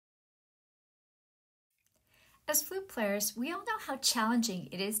As flute players, we all know how challenging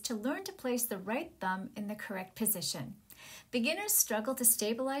it is to learn to place the right thumb in the correct position. Beginners struggle to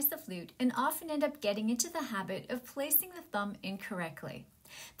stabilize the flute and often end up getting into the habit of placing the thumb incorrectly.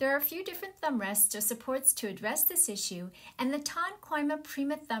 There are a few different thumb rests or supports to address this issue, and the Kooiman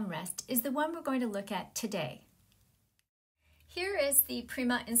Prima Thumb Rest is the one we're going to look at today. Here is the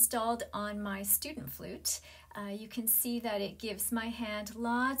Prima installed on my student flute. You can see that it gives my hand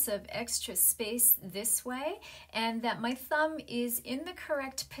lots of extra space this way, and that my thumb is in the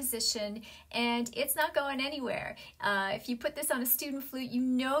correct position and it's not going anywhere. If you put this on a student flute, you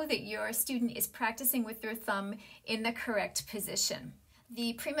know that your student is practicing with their thumb in the correct position.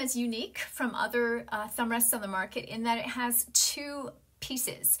 The Prima is unique from other thumb rests on the market in that it has two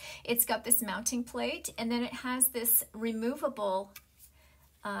pieces. It's got this mounting plate, and then it has this removable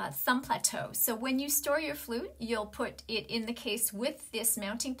thumb plateau. So when you store your flute, you'll put it in the case with this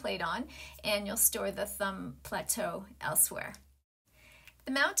mounting plate on, and you'll store the thumb plateau elsewhere.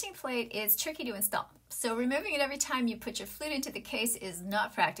 The mounting plate is tricky to install, so removing it every time you put your flute into the case is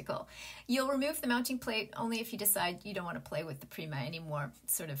not practical. You'll remove the mounting plate only if you decide you don't want to play with the Prima anymore,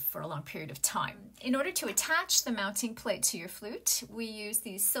 sort of for a long period of time. In order to attach the mounting plate to your flute, we use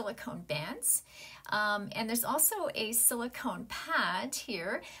these silicone bands, and there's also a silicone pad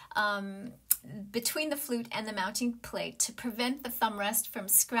here between the flute and the mounting plate to prevent the thumb rest from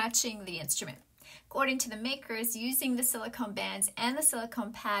scratching the instrument. According to the makers, using the silicone bands and the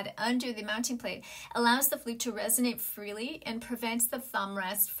silicone pad under the mounting plate allows the flute to resonate freely and prevents the thumb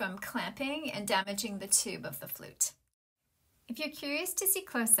rest from clamping and damaging the tube of the flute. If you're curious to see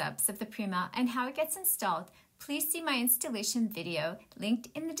close-ups of the Prima and how it gets installed, please see my installation video linked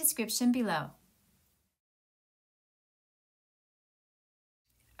in the description below.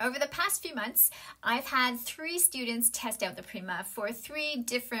 Over the past few months, I've had 3 students test out the Prima for 3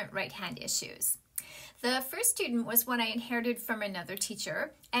 different right hand issues. The first student was one I inherited from another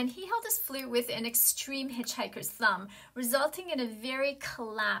teacher, and he held his flute with an extreme hitchhiker's thumb, resulting in a very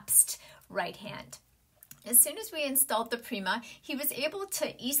collapsed right hand. As soon as we installed the Prima, he was able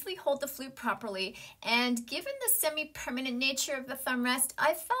to easily hold the flute properly, and given the semi-permanent nature of the thumb rest,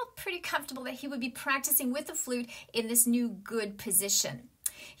 I felt pretty comfortable that he would be practicing with the flute in this new good position.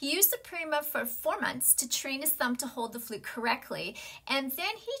 He used the Prima for 4 months to train his thumb to hold the flute correctly, and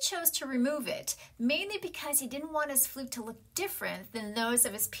then he chose to remove it, mainly because he didn't want his flute to look different than those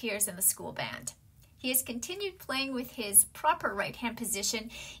of his peers in the school band. He has continued playing with his proper right hand position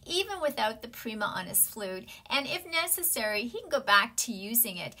even without the Prima on his flute, and if necessary, he can go back to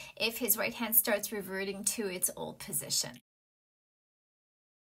using it if his right hand starts reverting to its old position.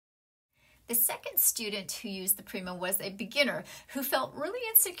 The second student who used the Prima was a beginner who felt really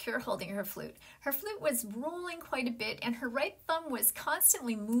insecure holding her flute. Her flute was rolling quite a bit and her right thumb was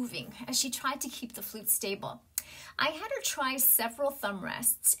constantly moving as she tried to keep the flute stable. I had her try several thumb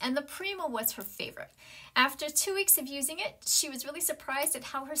rests, and the Prima was her favorite. After 2 weeks of using it, she was really surprised at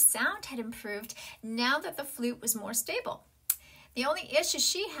how her sound had improved now that the flute was more stable. The only issue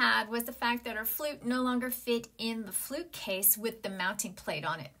she had was the fact that her flute no longer fit in the flute case with the mounting plate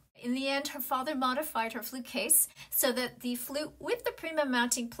on it. In the end, her father modified her flute case so that the flute with the Prima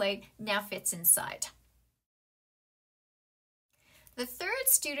mounting plate now fits inside. The third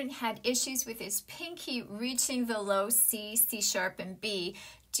student had issues with his pinky reaching the low C, C sharp, and B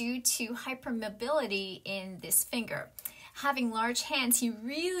due to hypermobility in this finger. Having large hands, he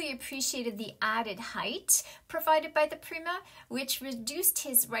really appreciated the added height provided by the Prima, which reduced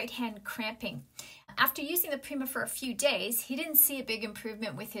his right hand cramping. After using the Prima for a few days, he didn't see a big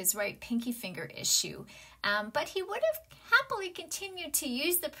improvement with his right pinky finger issue, but he would have happily continued to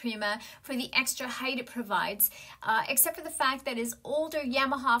use the Prima for the extra height it provides, except for the fact that his older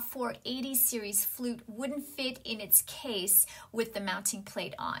Yamaha 480 series flute wouldn't fit in its case with the mounting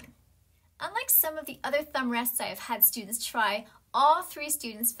plate on. Unlike some of the other thumb rests I have had students try, all 3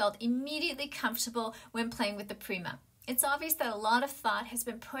 students felt immediately comfortable when playing with the Prima. It's obvious that a lot of thought has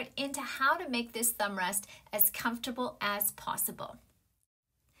been put into how to make this thumb rest as comfortable as possible.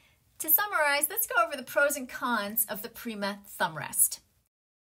 To summarize, let's go over the pros and cons of the Prima thumb rest.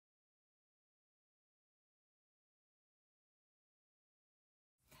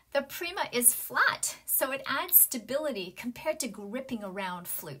 The Prima is flat, so it adds stability compared to gripping a round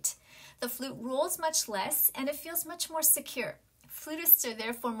flute. The flute rolls much less and it feels much more secure. Flutists are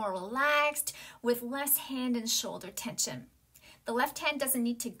therefore more relaxed with less hand and shoulder tension. The left hand doesn't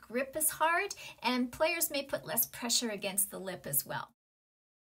need to grip as hard, and players may put less pressure against the lip as well.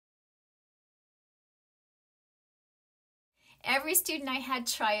 Every student I had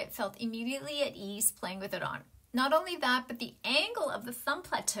try it felt immediately at ease playing with it on. Not only that, but the angle of the thumb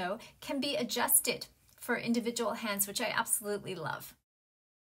plateau can be adjusted. for individual hands, which I absolutely love.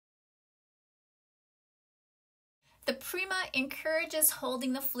 The Prima encourages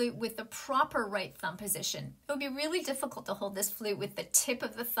holding the flute with the proper right thumb position. It would be really difficult to hold this flute with the tip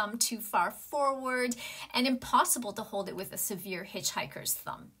of the thumb too far forward, and impossible to hold it with a severe hitchhiker's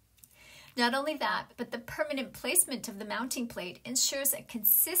thumb. Not only that, but the permanent placement of the mounting plate ensures a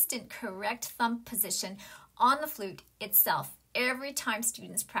consistent, correct thumb position on the flute itself every time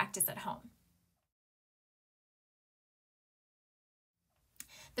students practice at home.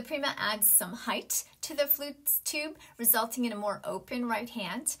 The Prima adds some height to the flute's tube, resulting in a more open right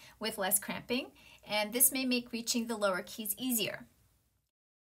hand with less cramping, and this may make reaching the lower keys easier.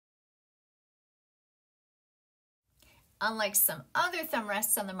 Unlike some other thumb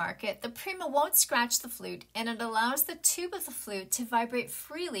rests on the market, the Prima won't scratch the flute, and it allows the tube of the flute to vibrate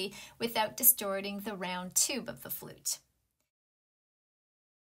freely without distorting the round tube of the flute.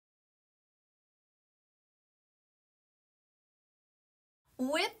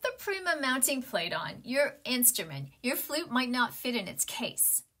 With the Prima mounting plate on your instrument, your flute might not fit in its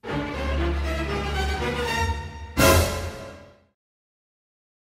case.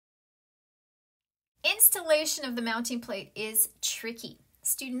 Installation of the mounting plate is tricky.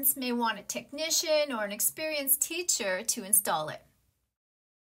 Students may want a technician or an experienced teacher to install it.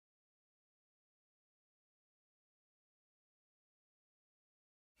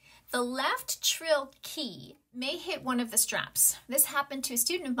 The left trill key may hit one of the straps. This happened to a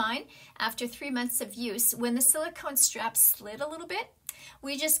student of mine after 3 months of use when the silicone straps slid a little bit.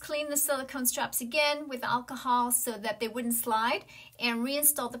 We just cleaned the silicone straps again with alcohol so that they wouldn't slide and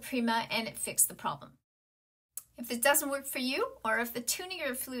reinstalled the Prima, and it fixed the problem. If this doesn't work for you, or if the tuning of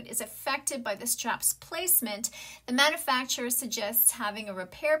your flute is affected by the strap's placement, the manufacturer suggests having a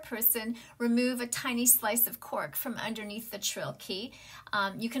repair person remove a tiny slice of cork from underneath the trill key.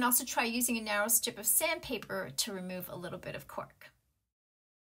 You can also try using a narrow strip of sandpaper to remove a little bit of cork.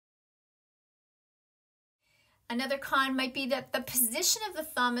 Another con might be that the position of the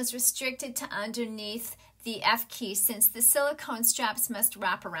thumb is restricted to underneath the F key, since the silicone straps must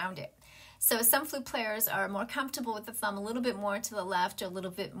wrap around it. So some flute players are more comfortable with the thumb a little bit more to the left or a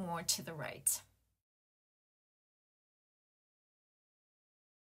little bit more to the right.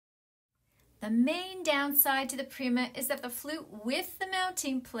 The main downside to the Prima is that the flute with the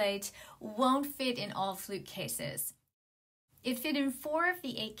mounting plate won't fit in all flute cases. It fit in 4 of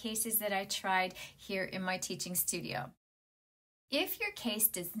the 8 cases that I tried here in my teaching studio. If your case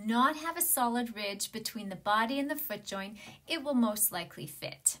does not have a solid ridge between the body and the foot joint, it will most likely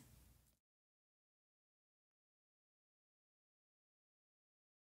fit.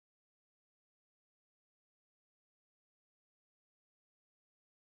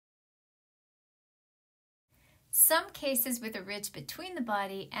 Some cases with a ridge between the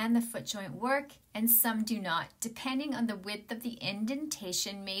body and the foot joint work, and some do not, depending on the width of the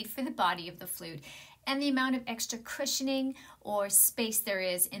indentation made for the body of the flute and the amount of extra cushioning or space there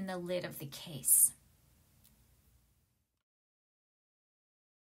is in the lid of the case.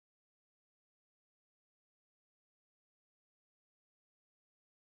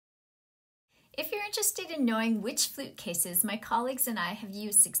 If you're interested in knowing which flute cases my colleagues and I have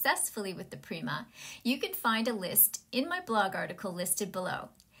used successfully with the Prima, you can find a list in my blog article listed below.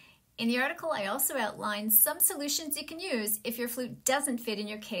 In the article, I also outline some solutions you can use if your flute doesn't fit in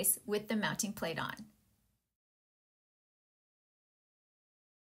your case with the mounting plate on.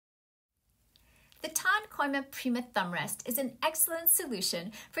 The Kooiman Prima Thumb Rest is an excellent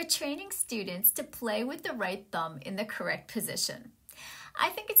solution for training students to play with the right thumb in the correct position. I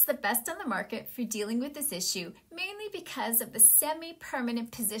think it's the best on the market for dealing with this issue, mainly because of the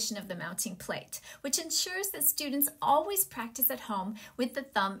semi-permanent position of the mounting plate, which ensures that students always practice at home with the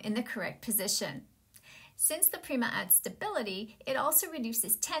thumb in the correct position. Since the Prima adds stability, it also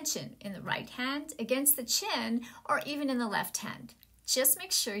reduces tension in the right hand, against the chin, or even in the left hand. Just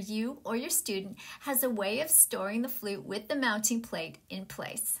make sure you or your student has a way of storing the flute with the mounting plate in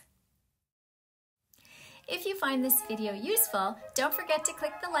place. If you find this video useful, don't forget to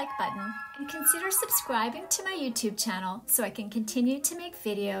click the like button and consider subscribing to my YouTube channel so I can continue to make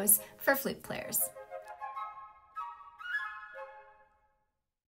videos for flute players.